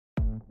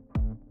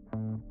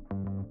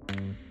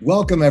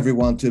Welcome,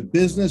 everyone, to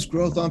Business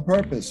Growth on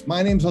Purpose.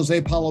 My name is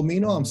Jose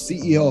Palomino. I'm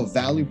CEO of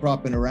Value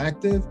Prop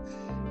Interactive,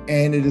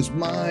 and it is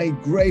my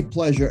great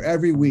pleasure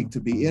every week to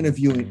be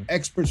interviewing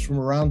experts from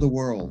around the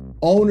world,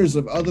 owners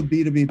of other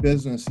B2B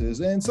businesses,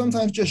 and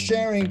sometimes just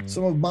sharing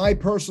some of my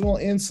personal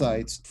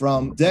insights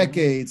from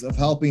decades of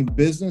helping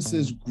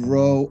businesses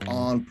grow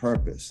on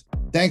purpose.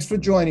 Thanks for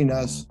joining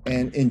us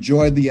and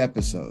enjoy the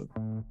episode.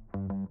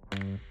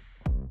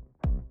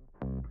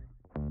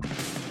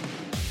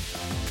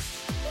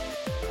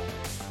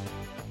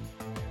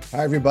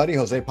 Hi, everybody.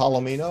 Jose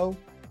Palomino,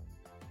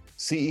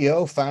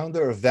 CEO,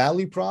 founder of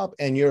Value Prop,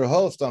 and your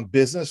host on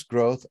Business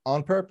Growth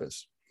on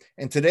Purpose.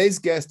 And today's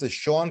guest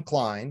is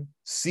Kline,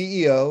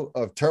 CEO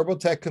of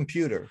TurboTech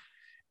Computer.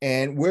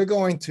 And we're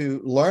going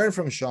to learn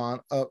from Sean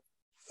a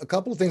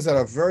couple of things that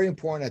are very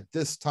important at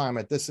this time,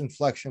 at this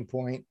inflection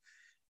point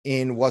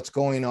in what's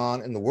going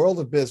on in the world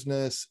of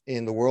business,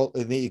 in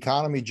the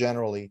economy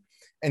generally,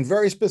 and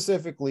very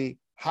specifically,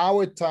 how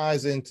it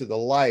ties into the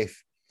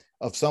life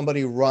of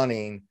somebody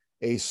running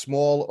a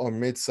small or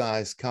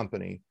mid-sized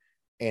company,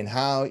 and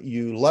how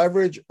you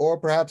leverage or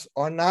perhaps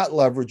are not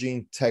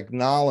leveraging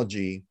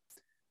technology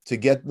to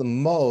get the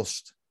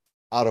most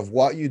out of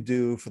what you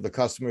do for the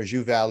customers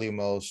you value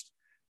most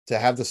to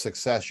have the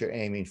success you're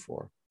aiming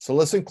for. So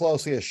listen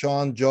closely as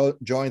Sean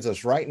joins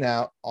us right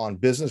now on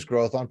Business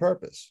Growth on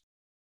Purpose.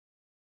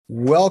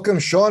 Welcome,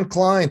 Sean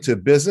Kline, to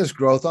Business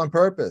Growth on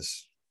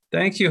Purpose.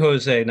 Thank you,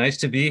 Jose. Nice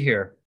to be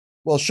here.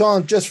 Well,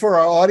 Sean, just for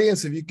our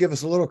audience, if you give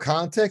us a little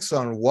context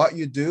on what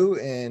you do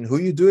and who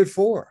you do it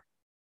for.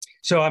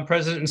 So I'm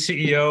president and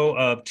CEO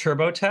of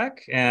TurboTech,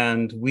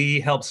 and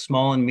we help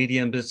small and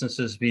medium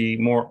businesses be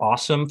more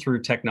awesome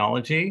through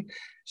technology.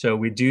 So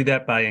we do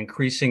that by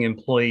increasing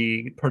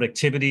employee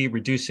productivity,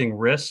 reducing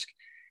risk,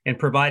 and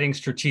providing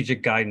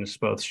strategic guidance,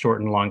 both short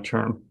and long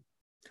term.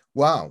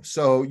 Wow.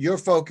 So your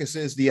focus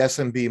is the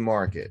SMB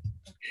market.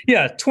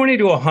 Yeah, 20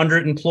 to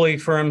 100 employee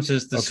firms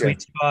is the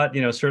sweet spot.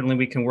 Certainly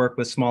we can work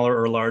with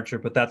smaller or larger,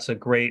 but that's a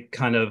great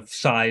kind of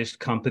sized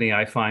company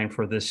I find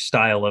for this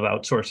style of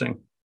outsourcing.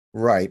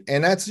 Right.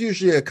 And that's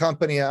usually a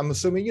company, I'm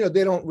assuming,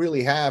 they don't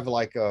really have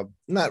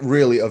not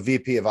really a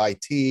VP of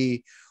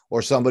IT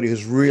or somebody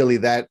who's really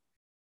that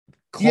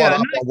caught up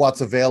on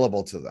what's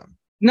available to them.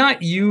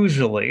 Not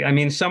usually. I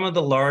mean, some of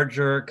the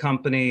larger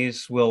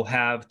companies will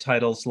have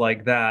titles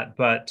like that,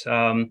 but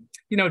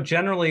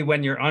generally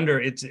when you're under,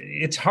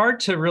 it's hard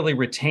to really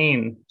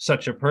retain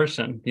such a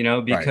person,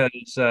 because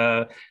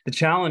the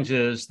challenge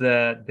is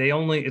that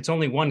it's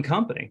only one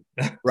company.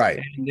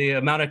 Right. And the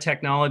amount of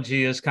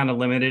technology is kind of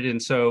limited.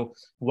 And so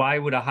why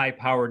would a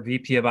high-powered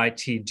VP of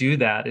IT do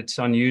that? It's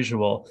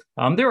unusual.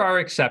 There are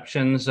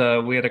exceptions.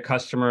 We had a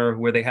customer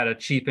where they had a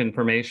chief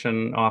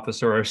information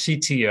officer, or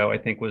CTO, I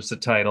think was the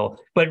title,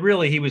 but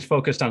really he was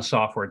focused on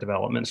software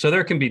development. So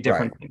there can be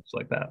different things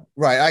like that.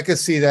 Right. I could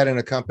see that in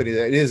a company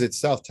that is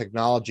itself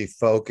technology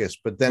focused,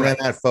 but then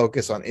that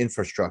focus on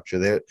infrastructure,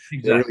 they're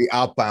really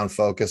outbound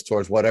focused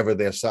towards whatever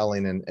they're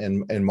selling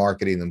and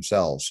marketing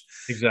themselves.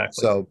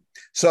 Exactly.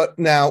 So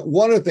now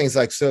one of the things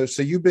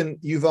so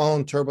you've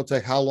owned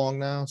TurboTech how long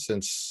now?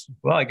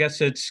 Well, I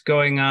guess it's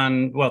going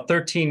on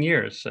 13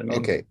 years.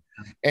 Okay.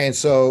 And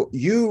so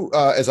you,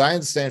 as I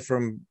understand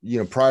from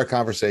prior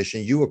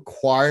conversation, you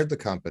acquired the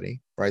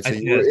company, right?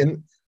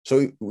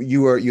 So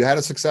you had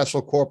a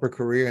successful corporate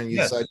career, and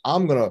you said,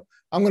 I'm gonna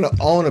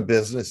own a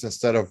business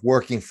instead of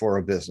working for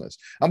a business.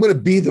 I'm gonna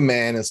be the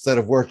man instead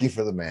of working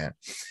for the man.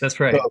 That's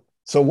right.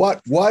 So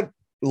what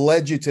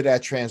led you to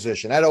that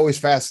transition? That always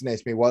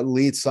fascinates me. What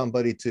leads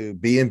somebody to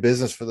be in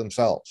business for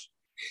themselves?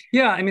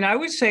 Yeah, I mean, I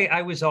would say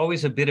I was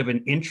always a bit of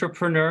an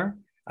entrepreneur.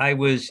 I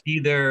was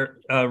either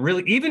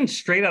really, even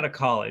straight out of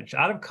college.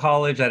 I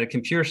had a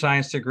computer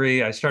science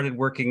degree. I started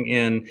working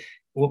in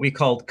what we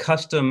called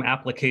custom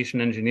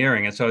application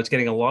engineering. And so I was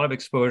getting a lot of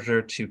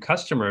exposure to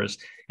customers.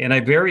 And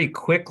I very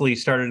quickly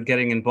started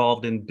getting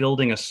involved in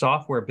building a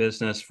software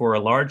business for a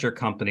larger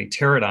company,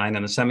 Teradyne,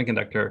 and a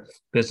semiconductor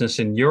business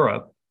in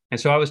Europe. And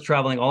so I was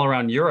traveling all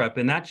around Europe,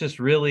 and that just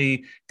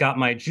really got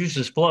my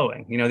juices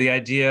flowing. The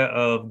idea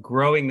of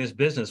growing this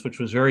business, which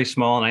was very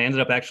small, and I ended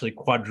up actually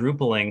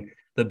quadrupling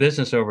the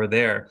business over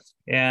there.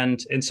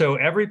 And so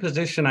every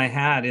position I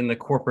had in the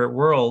corporate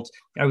world,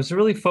 I was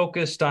really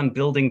focused on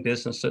building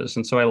businesses.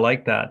 And so I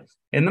liked that.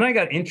 And then I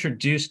got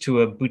introduced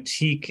to a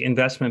boutique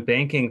investment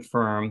banking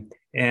firm,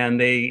 and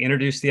they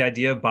introduced the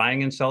idea of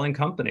buying and selling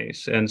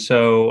companies. And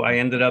so I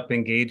ended up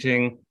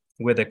engaging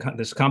with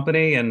this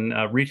company and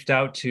reached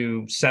out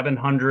to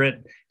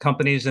 700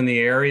 companies in the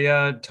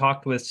area,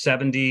 talked with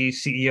 70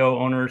 CEO,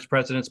 owners,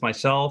 presidents,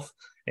 myself.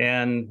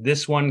 And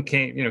this one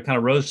came, kind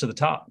of rose to the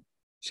top.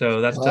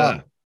 So that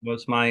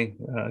was my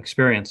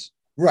experience.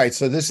 Right.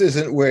 So this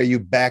isn't where you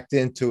backed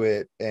into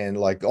it and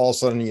all of a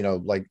sudden,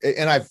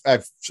 and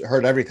I've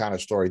heard every kind of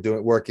story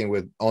working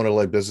with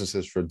owner-led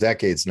businesses for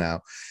decades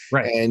now.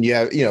 Right. And you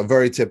have,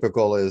 very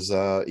typical is,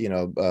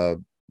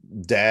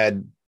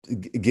 dad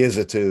gives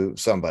it to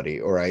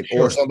somebody, all right, or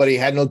Sure. somebody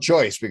had no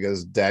choice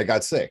because dad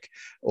got sick,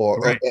 or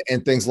Right.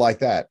 and things like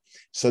that.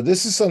 So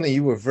this is something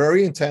you were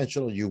very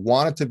intentional. You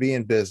wanted to be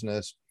in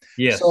business.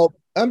 Yes. So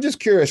I'm just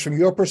curious from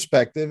your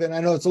perspective, and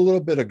I know it's a little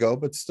bit ago,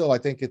 but still, I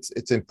think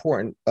it's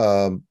important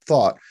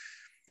thought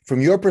from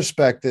your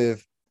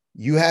perspective.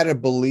 You had a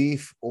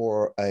belief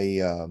or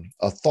a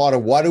thought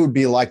of what it would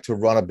be like to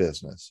run a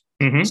business,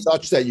 Hmm.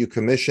 such that you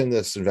commission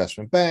this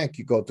investment bank,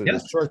 you go through Yeah.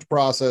 this search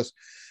process,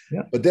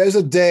 Yeah. but there's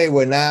a day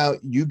where now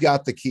you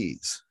got the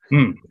keys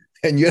Mm.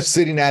 and you're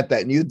sitting at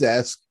that new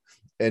desk,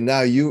 and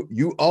now you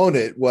own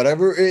it,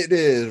 whatever it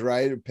is,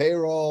 right?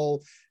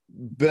 Payroll,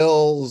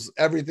 bills,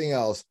 everything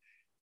else.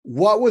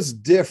 What was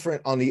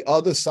different on the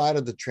other side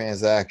of the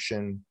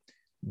transaction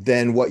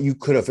than what you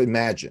could have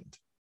imagined?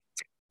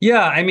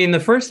 Yeah, I mean, the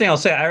first thing I'll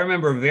say, I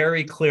remember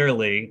very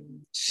clearly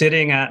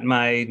sitting at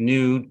my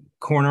new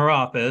corner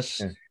office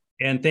Yeah.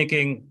 and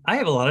thinking, I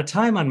have a lot of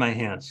time on my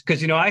hands.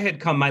 Because, I had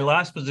come, my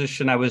last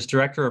position, I was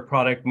director of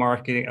product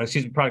marketing,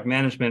 product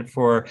management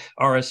for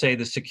RSA,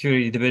 the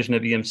security division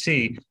of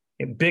EMC,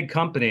 a big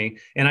company.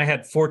 And I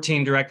had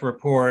 14 direct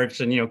reports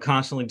and,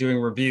 constantly doing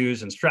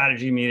reviews and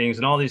strategy meetings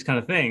and all these kind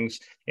of things.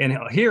 And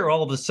here,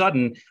 all of a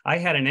sudden, I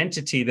had an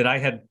entity that I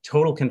had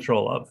total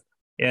control of.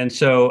 And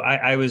so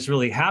I was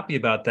really happy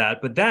about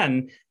that. But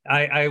then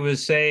I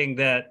was saying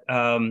that,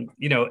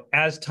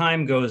 as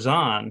time goes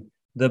on,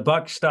 the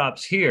buck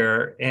stops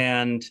here.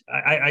 And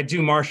I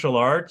do martial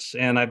arts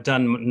and I've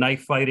done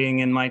knife fighting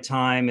in my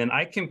time. And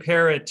I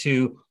compare it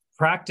to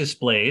practice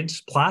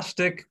blades,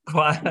 plastic,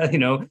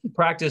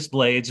 practice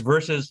blades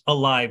versus a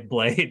live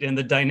blade and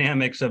the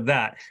dynamics of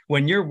that.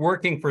 When you're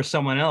working for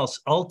someone else,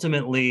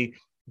 ultimately,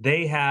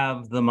 they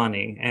have the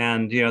money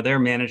and they're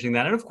managing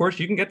that, and of course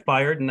you can get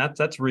fired, and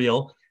that's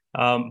real.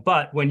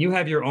 But when you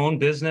have your own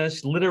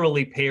business,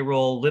 literally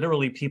payroll,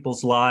 literally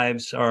people's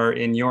lives are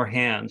in your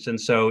hands, and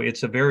so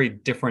it's a very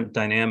different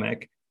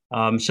dynamic.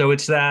 So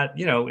it's that,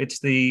 it's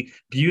the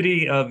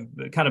beauty of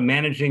kind of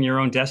managing your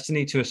own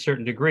destiny to a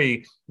certain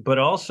degree, but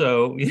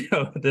also,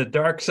 the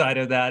dark side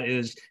of that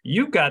is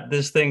you've got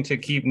this thing to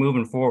keep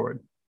moving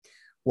forward.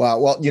 Wow.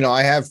 Well,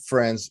 I have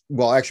friends.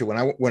 Well,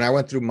 actually, when I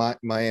went through my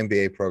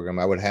MBA program,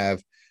 I would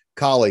have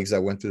colleagues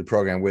that went through the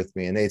program with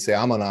me, and they'd say,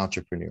 "I'm an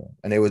entrepreneur,"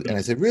 and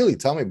I said, "Really?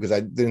 Tell me, because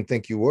I didn't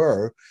think you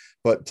were,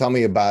 but tell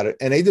me about it."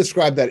 And they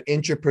described that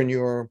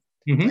entrepreneur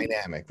Mm-hmm.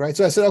 dynamic, right?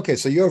 So I said, "Okay,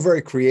 so you're a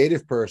very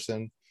creative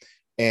person,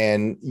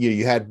 and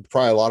you had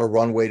probably a lot of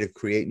runway to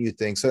create new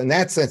things. So in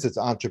that sense, it's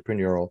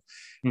entrepreneurial.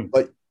 Mm.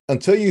 But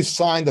until you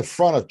sign the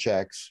front of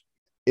checks,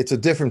 it's a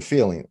different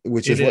feeling,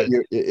 which It is what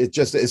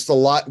is. it's the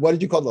lot. What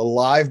did you call it? The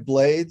live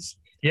blades?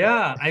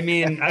 Yeah, I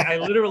mean, I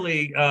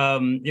literally,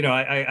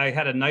 I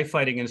had a knife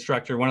fighting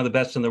instructor, one of the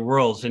best in the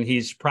world, and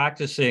he's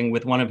practicing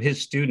with one of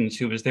his students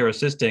who was there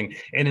assisting.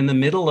 And in the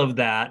middle of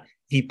that,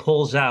 he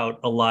pulls out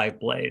a live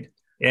blade.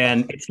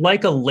 And it's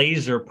like a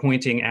laser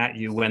pointing at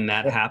you when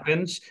that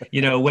happens.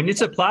 When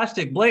it's a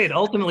plastic blade,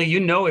 ultimately,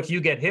 if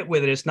you get hit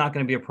with it, it's not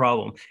going to be a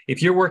problem.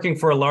 If you're working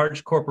for a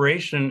large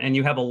corporation and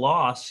you have a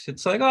loss,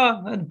 it's like,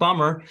 oh, that's a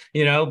bummer,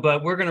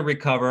 but we're going to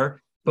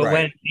recover. But Right.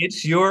 when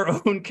it's your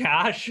own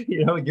cash,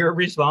 you're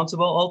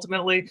responsible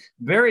ultimately.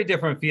 Very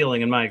different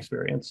feeling in my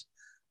experience.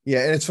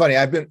 Yeah, and it's funny.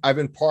 I've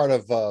been part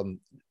of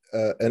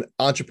an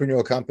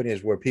entrepreneurial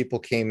companies where people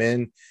came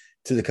in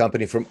to the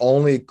company from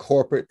only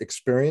corporate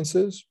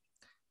experiences,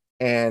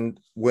 and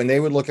when they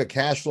would look at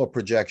cash flow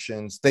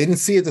projections, they didn't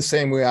see it the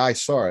same way I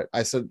saw it.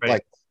 I said, Right.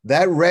 like,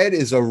 that red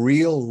is a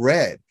real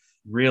red.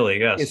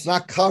 Really, It's yes.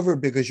 not covered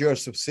because you're a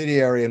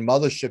subsidiary and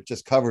mothership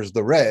just covers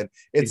the red.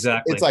 It's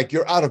Exactly. like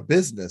you're out of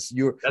business.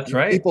 That's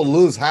right. People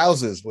lose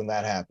houses when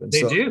that happens.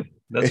 They So do.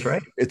 That's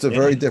right. it's a Yeah.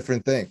 very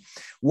different thing.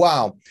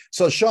 Wow.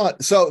 So Sean,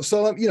 so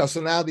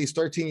now these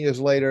 13 years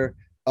later,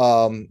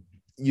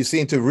 you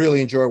seem to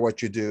really enjoy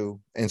what you do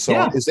and so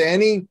on. Yeah. Is there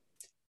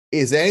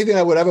anything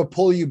that would ever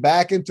pull you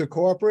back into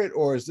corporate,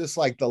 or is this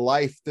like the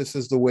life? This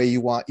is the way you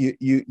want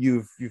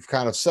you've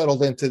kind of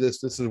settled into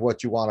this. This is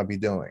what you want to be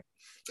doing.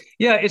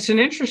 Yeah, it's an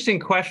interesting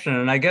question.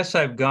 And I guess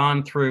I've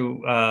gone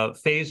through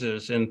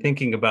phases in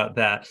thinking about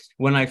that.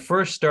 When I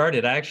first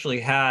started, I actually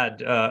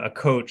had a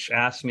coach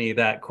ask me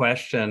that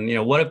question,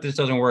 what if this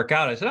doesn't work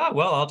out? I said, oh,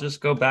 well, I'll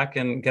just go back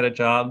and get a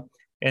job.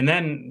 And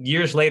then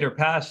years later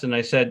passed, and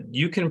I said,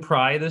 you can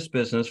pry this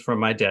business from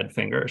my dead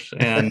fingers.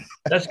 And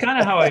that's kind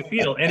of how I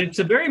feel. And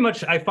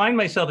I find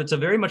myself, it's a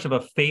very much of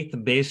a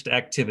faith-based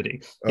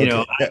activity.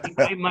 Okay.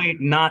 I might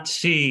not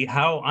see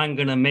how I'm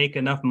going to make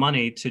enough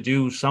money to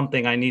do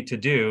something I need to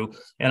do.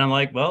 And I'm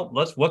like, well,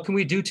 what can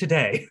we do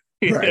today?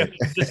 Right.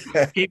 Just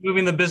keep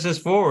moving the business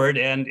forward.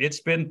 And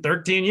it's been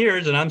 13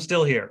 years and I'm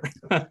still here.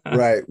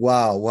 Right.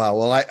 Wow. Wow.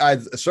 Well, I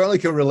certainly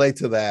can relate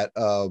to that.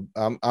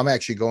 I'm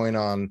actually going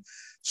on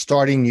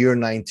starting year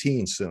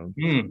 19 soon.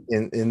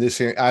 Mm. In this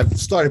year, I've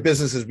started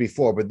businesses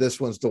before, but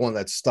this one's the one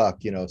that's stuck.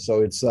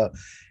 So it's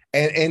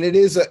And it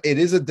is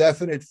a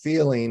definite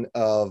feeling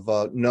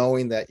of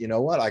knowing that, you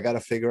know what, I got to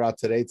figure out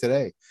today.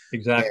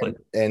 Exactly.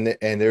 And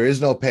there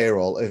is no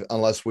payroll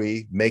unless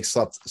we make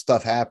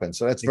stuff happen.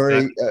 So that's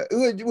very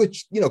Exactly.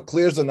 which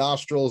clears the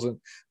nostrils and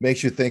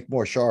makes you think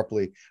more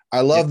sharply. I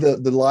Yeah. love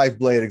the live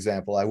blade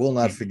example. I will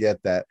not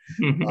forget that.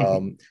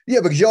 Yeah,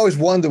 because you always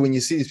wonder when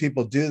you see these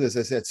people do this.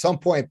 I said at some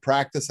point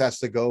practice has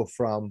to go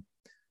from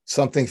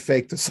something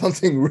fake to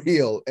something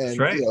real, That's and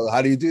right.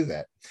 how do you do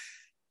that?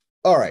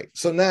 All right,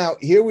 so now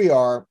here we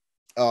are,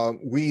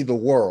 we the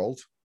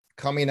world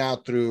coming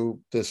out through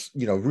this,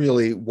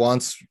 really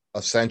once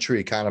a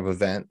century kind of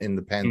event in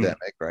the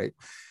pandemic, right?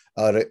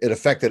 It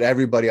affected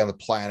everybody on the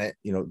planet.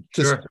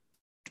 Just Sure.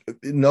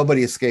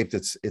 nobody escaped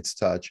its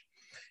touch.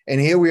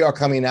 And here we are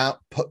coming out.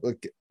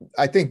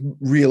 I think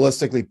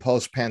realistically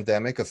post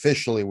pandemic,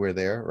 officially we're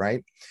there,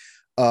 right?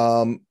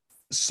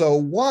 So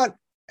what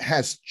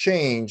has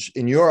changed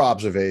in your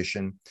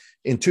observation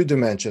in two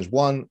dimensions?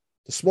 One,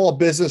 the small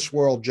business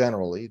world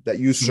generally that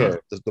you serve,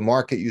 the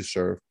market you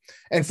serve,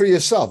 and for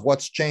yourself,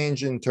 what's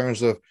changed in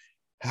terms of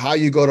how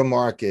you go to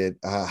market,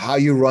 how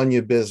you run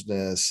your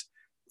business,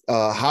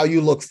 how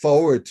you look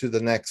forward to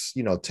the next,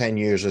 10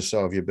 years or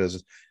so of your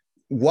business.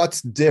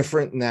 What's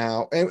different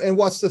now and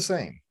what's the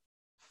same?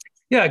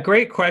 Yeah,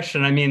 great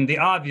question. I mean, the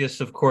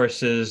obvious, of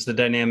course, is the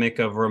dynamic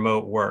of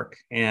remote work.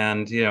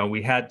 And,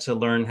 we had to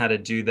learn how to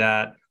do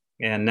that.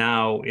 And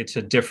now it's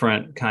a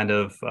different kind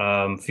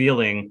of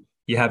feeling.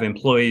 You have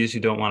employees who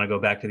don't want to go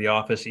back to the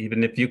office,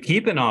 even if you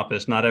keep an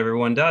office, not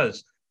everyone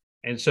does.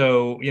 And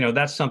so,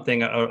 that's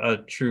something, a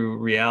true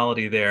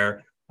reality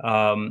there.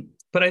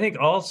 But I think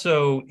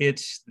also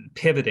it's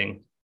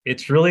pivoting.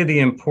 It's really the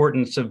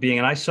importance of being,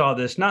 and I saw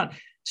this not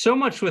so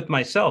much with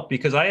myself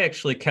because I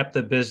actually kept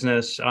the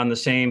business on the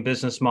same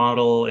business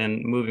model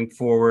and moving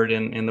forward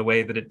in the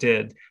way that it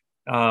did.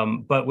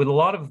 But with a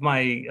lot of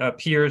my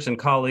peers and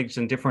colleagues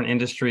in different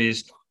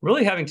industries,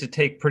 really having to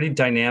take pretty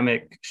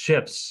dynamic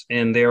shifts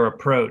in their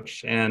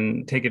approach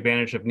and take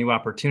advantage of new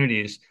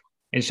opportunities.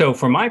 And so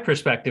from my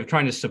perspective,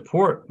 trying to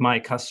support my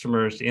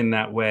customers in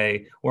that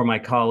way or my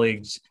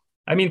colleagues.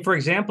 I mean, for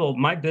example,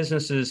 my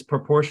business is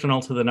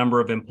proportional to the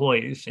number of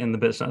employees in the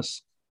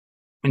business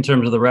in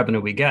terms of the revenue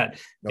we get.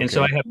 Okay. And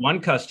so I had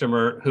one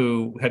customer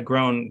who had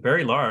grown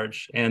very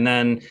large, and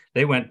then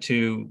they went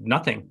to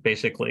nothing,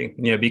 basically,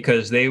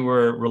 because they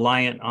were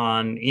reliant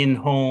on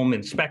in-home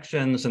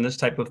inspections and this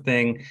type of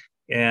thing.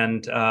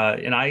 And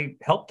I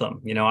helped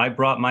them. I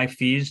brought my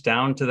fees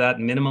down to that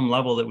minimum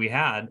level that we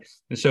had.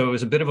 And so it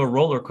was a bit of a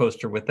roller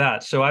coaster with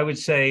that. So I would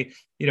say,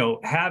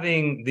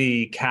 having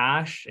the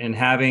cash and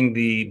having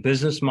the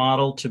business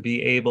model to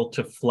be able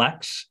to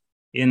flex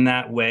in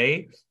that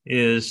way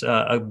is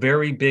a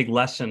very big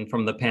lesson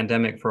from the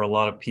pandemic for a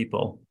lot of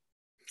people.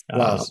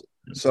 Wow.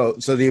 So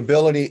the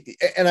ability,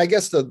 and I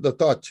guess the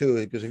thought too,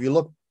 because if you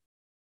look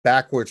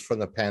backwards from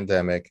the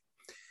pandemic,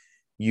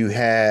 you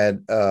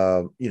had,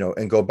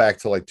 and go back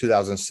to like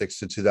 2006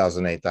 to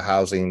 2008, the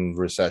housing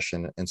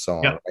recession and so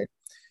on, right?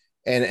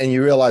 And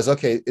you realize,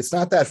 okay, it's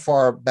not that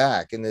far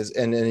back. And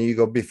then you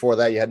go before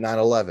that, you had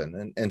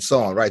 9/11 and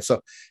so on, right?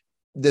 So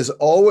there's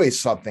always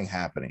something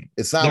happening.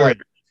 It's not like,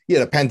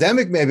 the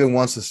pandemic may have been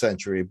once a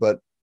century, but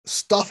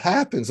stuff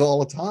happens all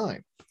the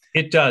time.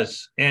 It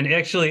does. And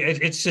actually,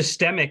 it's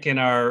systemic in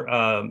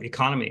our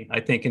economy,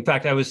 I think. In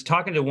fact, I was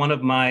talking to one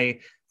of my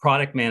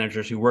product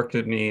managers who worked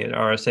with me at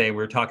RSA. We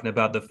were talking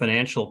about the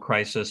financial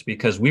crisis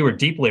because we were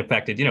deeply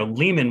affected.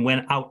 Lehman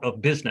went out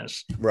of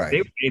business. Right. They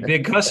were a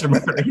big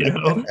customer,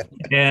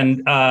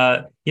 and,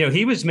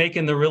 he was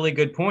making the really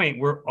good point.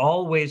 We're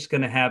always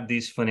going to have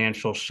these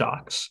financial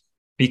shocks,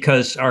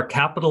 because our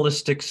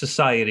capitalistic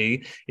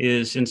society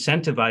is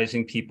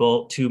incentivizing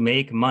people to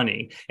make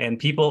money, and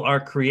people are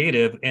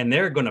creative and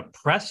they're going to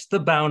press the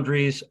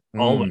boundaries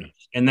always.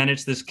 And then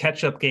it's this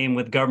catch-up game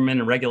with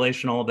government and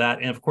regulation, all of that.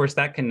 And of course,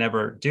 that can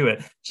never do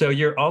it. So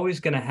you're always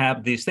going to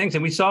have these things.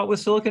 And we saw it with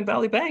Silicon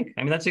Valley Bank.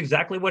 I mean, that's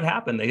exactly what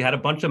happened. They had a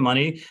bunch of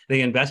money,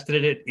 they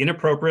invested it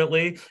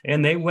inappropriately,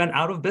 and they went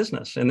out of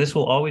business. And this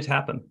will always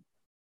happen.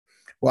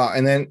 Wow.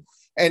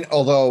 And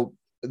although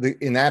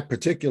in that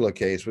particular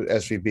case with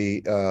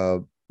SVB,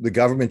 the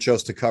government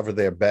chose to cover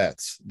their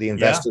bets, the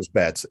investors'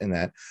 bets in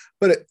that.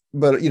 But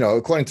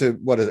according to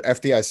what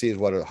FDIC is,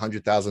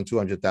 100,000,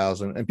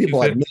 200,000, and people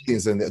had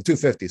millions in there,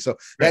 250. So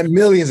they had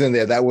millions in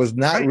there that was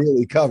not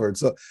really covered.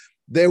 So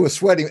they were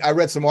sweating. I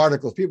read some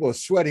articles. People were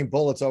sweating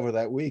bullets over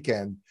that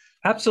weekend.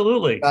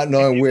 Absolutely. Not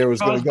knowing where it was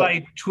going to go.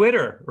 By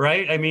Twitter,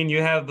 right? I mean,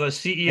 you have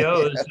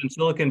CEOs in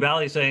Silicon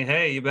Valley saying,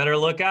 hey, you better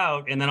look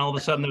out. And then all of a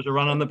sudden there's a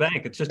run on the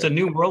bank. It's just a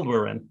new world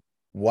we're in.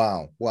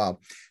 Wow.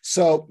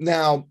 So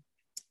now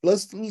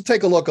let's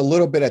take a look a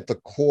little bit at the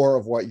core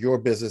of what your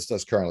business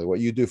does currently, what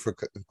you do for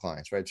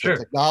clients, right? So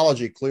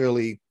technology,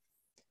 clearly,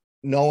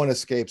 no one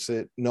escapes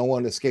it. No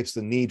one escapes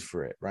the need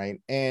for it, right?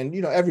 And,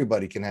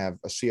 everybody can have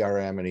a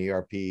CRM and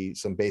ERP,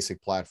 some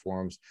basic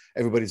platforms.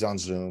 Everybody's on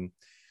Zoom.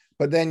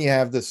 But then you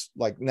have this,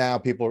 like now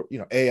people,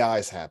 AI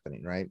is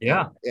happening, right?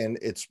 Yeah. And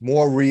it's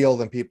more real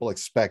than people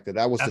expected.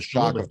 That was the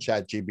shock of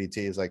ChatGPT.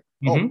 It's like,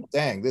 oh,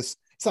 dang, this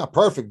it's not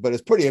perfect, but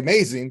it's pretty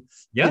amazing.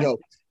 Yeah.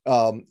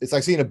 It's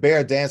like seeing a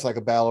bear dance like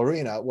a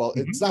ballerina. Well,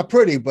 Mm-hmm. it's not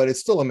pretty, but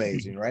it's still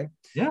amazing, right?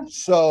 Yeah.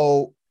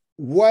 So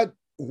what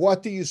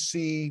do you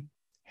see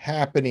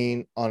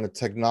happening on a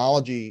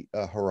technology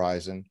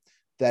horizon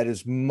that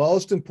is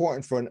most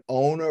important for an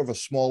owner of a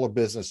smaller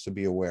business to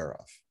be aware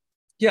of?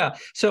 Yeah.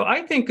 So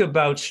I think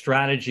about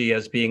strategy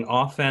as being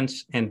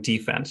offense and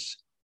defense.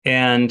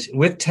 And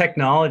with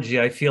technology,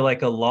 I feel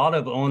like a lot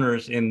of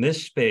owners in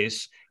this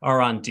space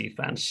are on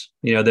defense.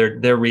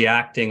 They're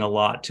reacting a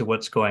lot to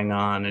what's going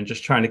on and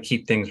just trying to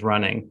keep things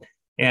running.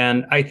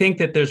 And I think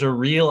that there's a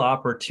real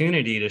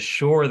opportunity to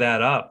shore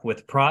that up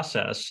with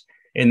process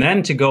and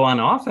then to go on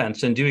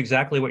offense and do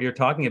exactly what you're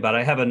talking about.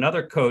 I have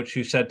another coach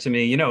who said to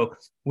me,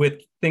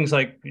 with things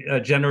like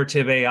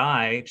generative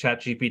AI,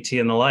 ChatGPT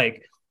and the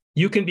like,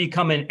 you can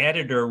become an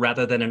editor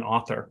rather than an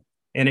author.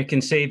 And it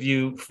can save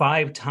you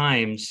 5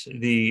 times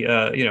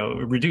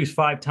reduce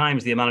 5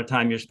 times the amount of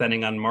time you're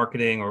spending on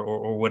marketing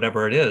or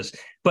whatever it is.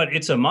 But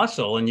it's a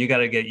muscle and you got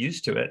to get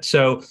used to it.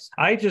 So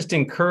I just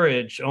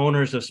encourage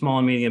owners of small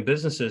and medium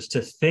businesses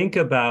to think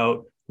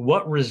about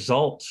what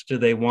results do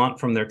they want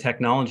from their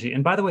technology.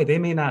 And by the way, they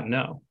may not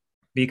know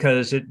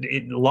because a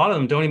lot of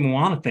them don't even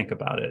want to think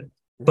about it.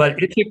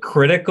 But it's a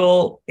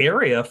critical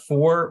area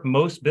for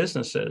most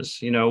businesses,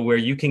 where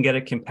you can get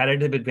a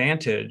competitive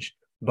advantage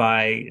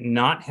by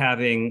not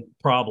having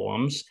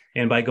problems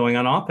and by going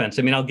on offense.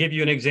 I mean, I'll give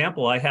you an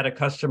example. I had a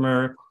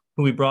customer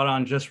who we brought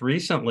on just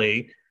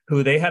recently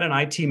who they had an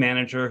IT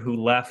manager who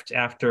left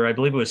after, I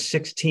believe it was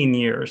 16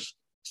 years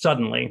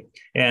suddenly.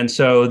 And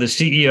so the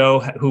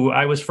CEO, who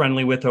I was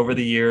friendly with over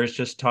the years,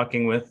 just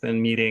talking with and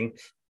meeting,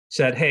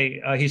 said,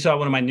 hey, he saw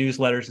one of my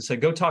newsletters and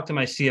said, go talk to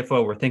my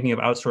CFO. We're thinking of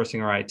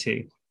outsourcing our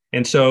IT.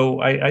 And so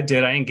I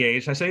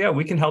engaged. I said, yeah,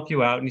 we can help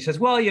you out. And he says,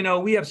 well,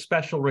 we have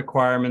special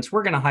requirements.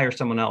 We're going to hire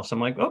someone else. I'm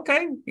like,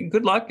 okay,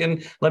 good luck.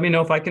 And let me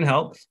know if I can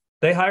help.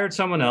 They hired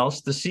someone else.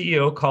 The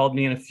CEO called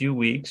me in a few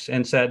weeks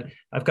and said,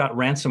 I've got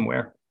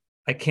ransomware.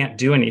 I can't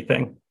do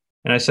anything.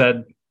 And I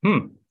said,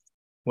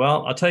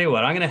 well, I'll tell you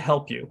what, I'm going to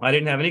help you. I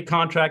didn't have any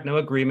contract, no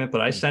agreement,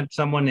 but I sent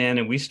someone in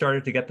and we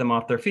started to get them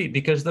off their feet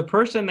because the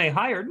person they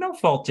hired, no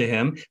fault to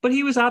him, but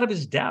he was out of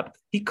his depth.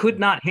 He could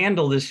not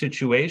handle this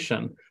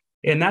situation.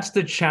 And that's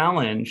the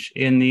challenge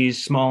in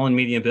these small and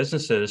medium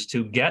businesses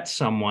to get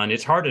someone.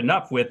 It's hard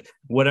enough with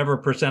whatever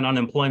percent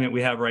unemployment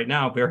we have right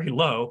now, very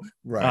low,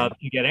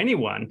 to get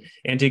anyone.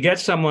 And to get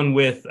someone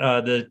with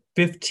the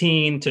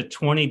 15 to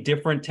 20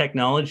 different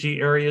technology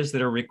areas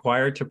that are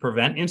required to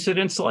prevent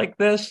incidents like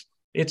this,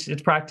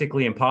 it's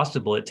practically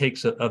impossible. It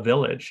takes a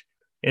village.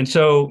 And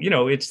so,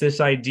 it's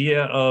this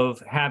idea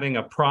of having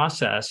a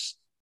process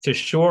to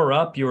shore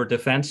up your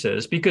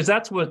defenses, because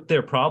that's what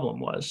their problem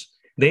was.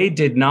 They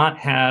did not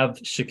have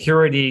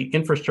security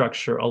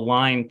infrastructure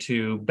aligned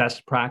to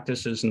best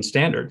practices and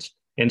standards.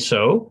 And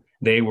so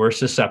they were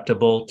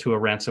susceptible to a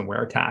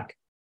ransomware attack.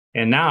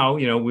 And now,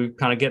 we're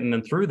kind of getting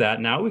them through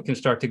that. Now we can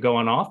start to go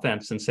on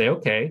offense and say,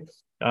 okay,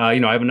 I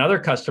have another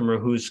customer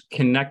who's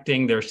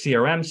connecting their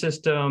CRM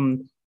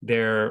system,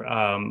 their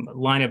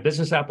line of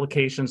business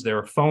applications,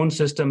 their phone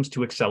systems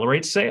to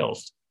accelerate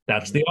sales.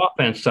 That's the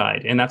offense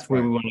side. And that's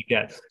where we want to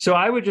get. So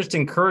I would just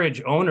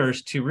encourage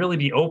owners to really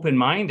be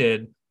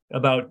open-minded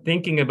about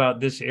thinking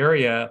about this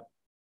area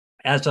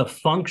as a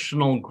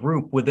functional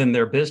group within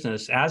their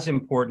business, as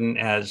important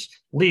as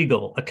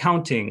legal,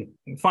 accounting,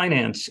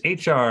 finance,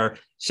 HR,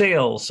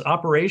 sales,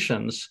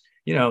 operations.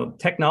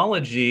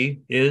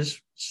 Technology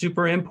is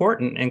super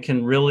important and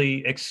can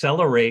really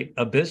accelerate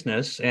a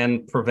business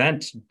and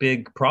prevent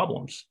big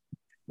problems.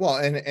 Well,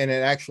 and it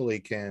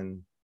actually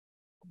can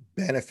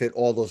benefit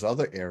all those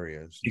other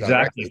areas.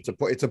 Exactly.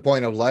 It's a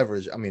point of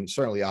leverage. I mean,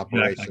 certainly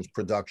operations,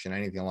 production,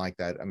 anything like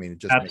that. I mean, it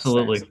just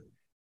absolutely makes sense.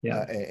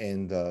 Yeah.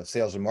 And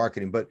sales and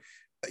marketing. But,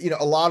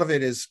 a lot of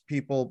it is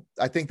people,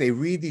 I think they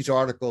read these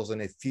articles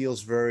and it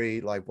feels very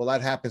like, well,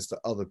 that happens to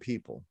other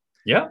people.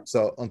 Yeah.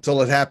 So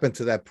until it happened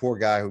to that poor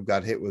guy who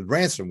got hit with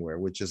ransomware,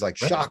 which is like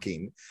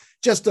shocking,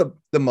 just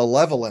the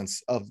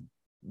malevolence of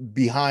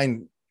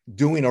behind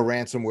doing a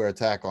ransomware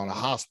attack on a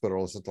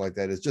hospital or something like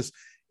that is just,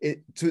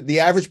 to the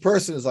average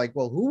person is like,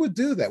 well, who would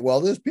do that?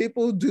 Well, there's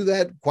people who do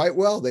that quite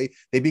well. They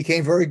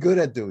became very good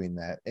at doing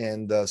that.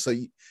 And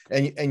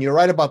and you're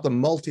right about the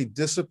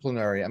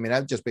multidisciplinary. I mean,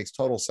 that just makes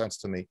total sense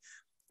to me.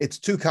 It's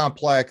too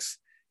complex.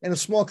 And a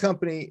small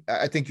company,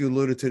 I think you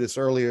alluded to this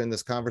earlier in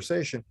this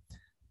conversation,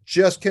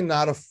 just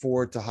cannot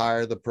afford to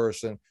hire the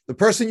person. The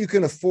person you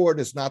can afford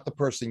is not the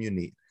person you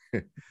need.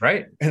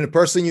 Right. And the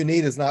person you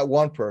need is not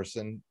one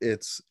person.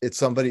 It's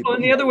somebody. Well,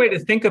 and the other way to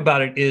think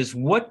about it is,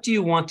 what do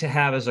you want to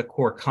have as a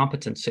core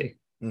competency?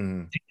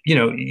 Mm-hmm.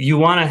 You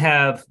want to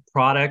have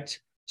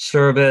product,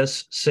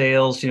 service,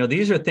 sales.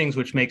 These are things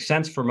which make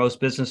sense for most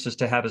businesses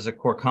to have as a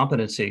core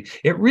competency.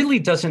 It really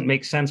doesn't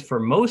make sense for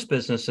most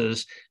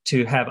businesses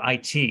to have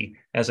IT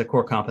as a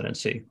core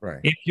competency. Right.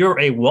 If you're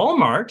a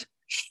Walmart,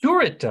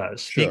 sure, it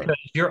does, because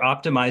you're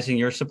optimizing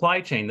your supply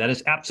chain. That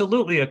is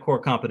absolutely a core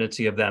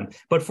competency of them.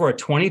 But for a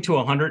 20 to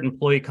 100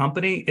 employee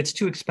company, it's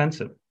too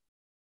expensive.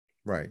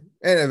 Right.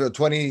 And a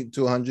 20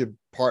 to 100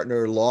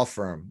 partner law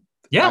firm.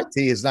 Yeah. IT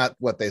is not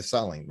what they're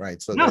selling,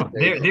 right? So No,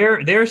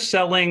 they're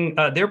selling,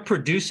 they're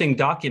producing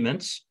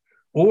documents,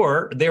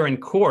 or they're in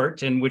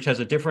court, and which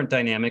has a different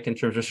dynamic in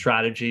terms of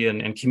strategy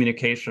and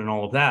communication and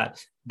all of that.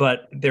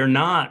 But they're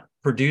not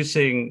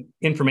producing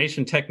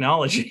information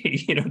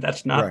technology.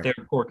 That's not their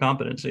core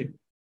competency.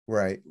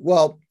 Right.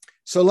 Well,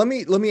 so let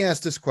me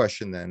ask this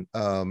question then,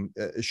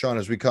 Sean,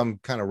 as we come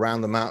kind of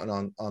round the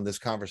mountain on this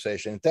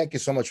conversation. And thank you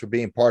so much for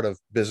being part of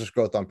Business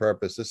Growth on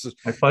Purpose.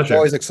 My pleasure. It's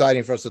always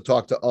exciting for us to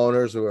talk to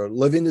owners who are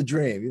living the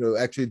dream,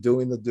 actually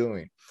doing the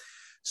doing.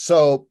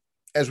 So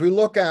as we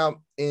look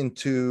out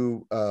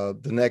into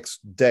the next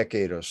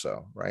decade or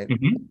so, right?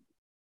 Mm-hmm.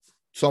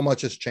 So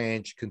much has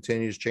changed,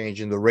 continues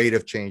changing, the rate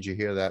of change, you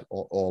hear that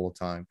all the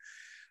time.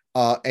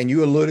 And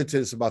you alluded to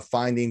this about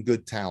finding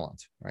good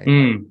talent,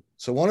 right?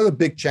 So one of the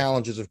big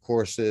challenges, of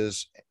course,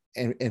 is,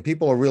 and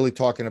people are really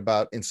talking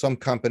about, in some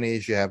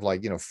companies, you have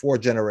 4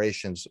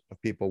 generations of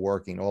people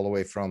working, all the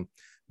way from,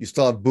 you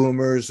still have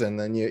boomers, and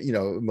then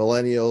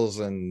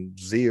millennials and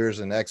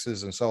Zers and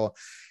X's and so on.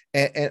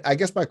 And I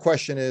guess my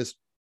question is,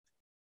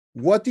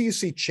 what do you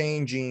see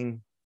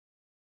changing?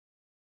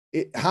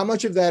 How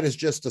much of that is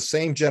just the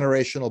same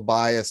generational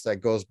bias that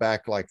goes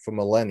back for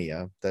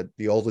millennia, that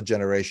the older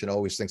generation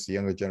always thinks the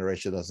younger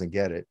generation doesn't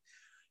get it?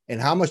 And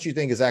how much do you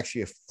think is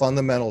actually a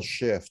fundamental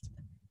shift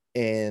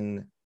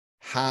in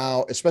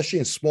how, especially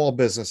in small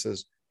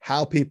businesses,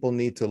 how people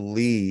need to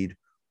lead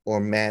or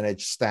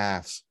manage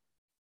staffs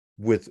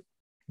with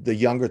the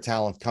younger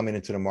talent coming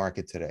into the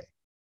market today?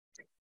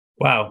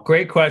 Wow,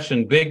 great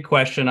question. Big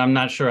question. I'm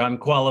not sure I'm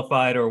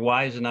qualified or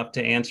wise enough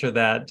to answer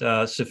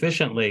that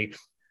sufficiently.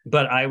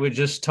 But I would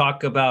just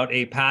talk about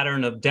a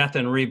pattern of death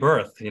and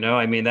rebirth.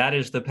 That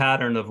is the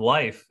pattern of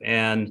life.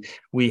 And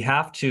we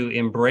have to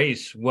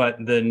embrace what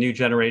the new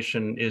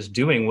generation is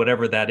doing,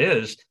 whatever that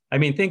is.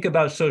 Think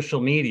about social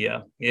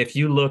media. If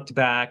you looked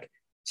back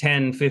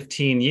 10,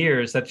 15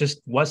 years, that just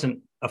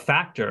wasn't a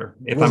factor.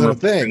 It wasn't a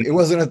thing. It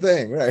wasn't a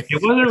thing, right?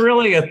 It wasn't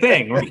really a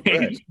thing, right?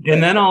 Right.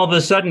 And then all of a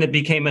sudden it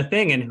became a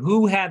thing. And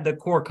who had the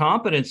core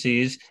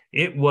competencies?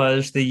 It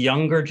was the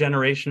younger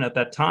generation at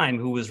that time,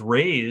 who was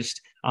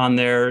raised on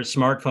their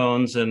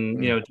smartphones and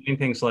doing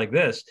things like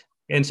this.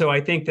 And so I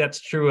think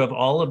that's true of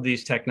all of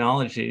these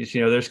technologies.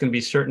 There's going to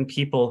be certain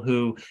people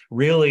who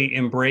really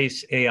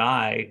embrace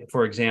AI,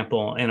 for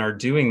example, and are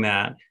doing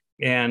that.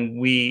 And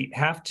we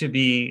have to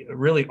be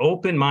really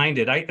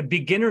open-minded. A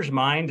beginner's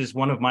mind is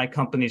one of my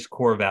company's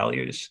core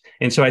values.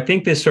 And so I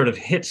think this sort of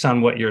hits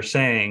on what you're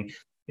saying,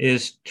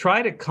 is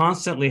try to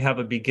constantly have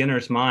a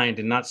beginner's mind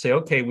and not say,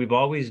 okay, we've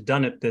always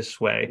done it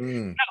this way.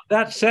 Now,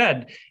 that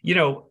said,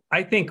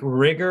 I think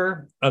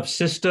rigor of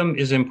system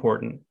is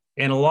important.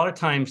 And a lot of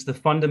times the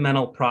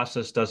fundamental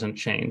process doesn't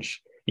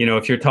change.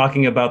 If you're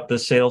talking about the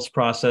sales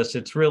process,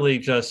 it's really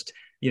just,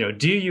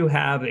 do you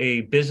have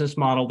a business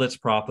model that's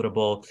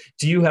profitable?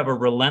 Do you have a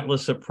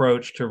relentless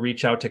approach to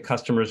reach out to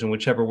customers in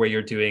whichever way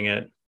you're doing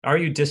it? Are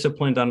you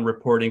disciplined on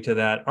reporting to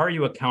that? Are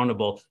you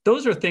accountable?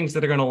 Those are things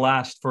that are going to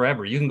last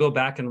forever. You can go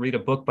back and read a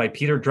book by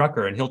Peter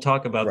Drucker, and he'll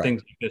talk about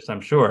things like this, I'm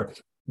sure.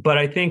 But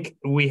I think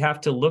we have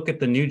to look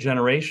at the new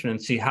generation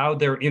and see how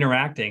they're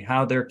interacting,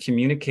 how they're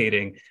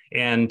communicating,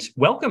 and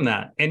welcome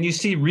that. And you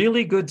see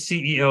really good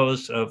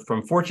CEOs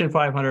from Fortune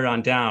 500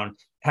 on down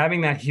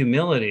having that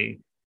humility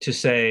to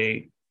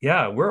say,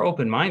 yeah, we're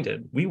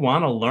open-minded. We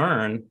want to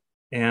learn,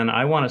 and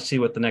I want to see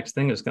what the next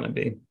thing is going to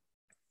be.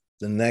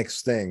 The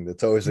next thing,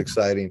 that's always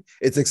exciting.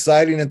 It's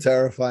exciting and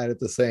terrifying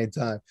at the same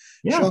time.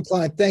 Yeah. Sean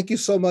Kline, thank you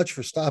so much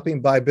for stopping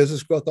by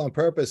Business Growth on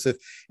Purpose.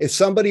 If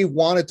somebody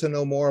wanted to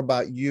know more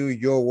about you,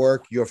 your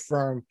work, your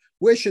firm,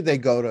 where should they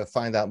go to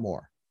find out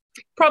more?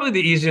 Probably the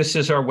easiest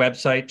is our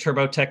website,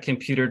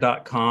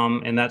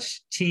 turbotechcomputer.com, and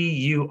that's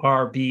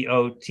TURBOTEK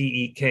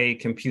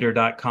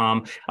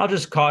computer.com. I'll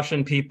just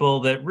caution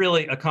people that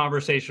really a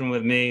conversation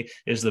with me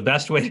is the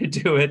best way to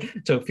do it.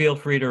 So feel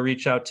free to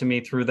reach out to me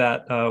through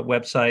that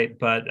website,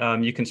 but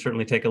you can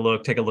certainly take a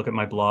look at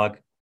my blog.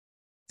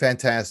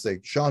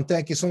 Fantastic. Sean,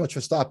 thank you so much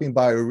for stopping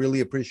by. We really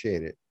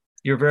appreciate it.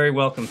 You're very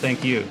welcome.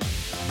 Thank you.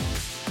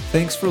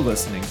 Thanks for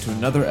listening to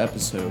another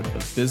episode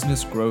of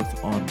Business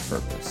Growth on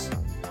Purpose.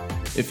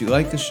 If you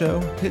like the show,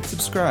 hit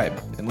subscribe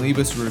and leave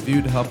us a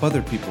review to help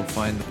other people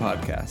find the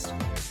podcast.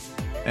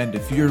 And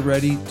if you're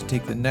ready to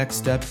take the next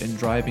step in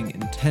driving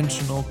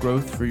intentional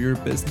growth for your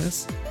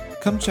business,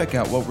 come check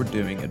out what we're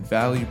doing at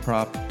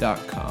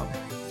valueprop.com.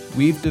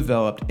 We've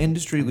developed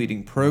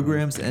industry-leading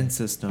programs and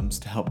systems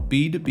to help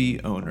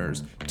B2B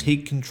owners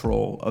take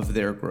control of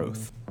their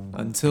growth.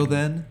 Until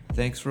then,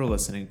 thanks for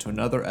listening to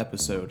another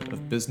episode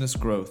of Business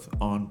Growth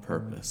on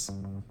Purpose.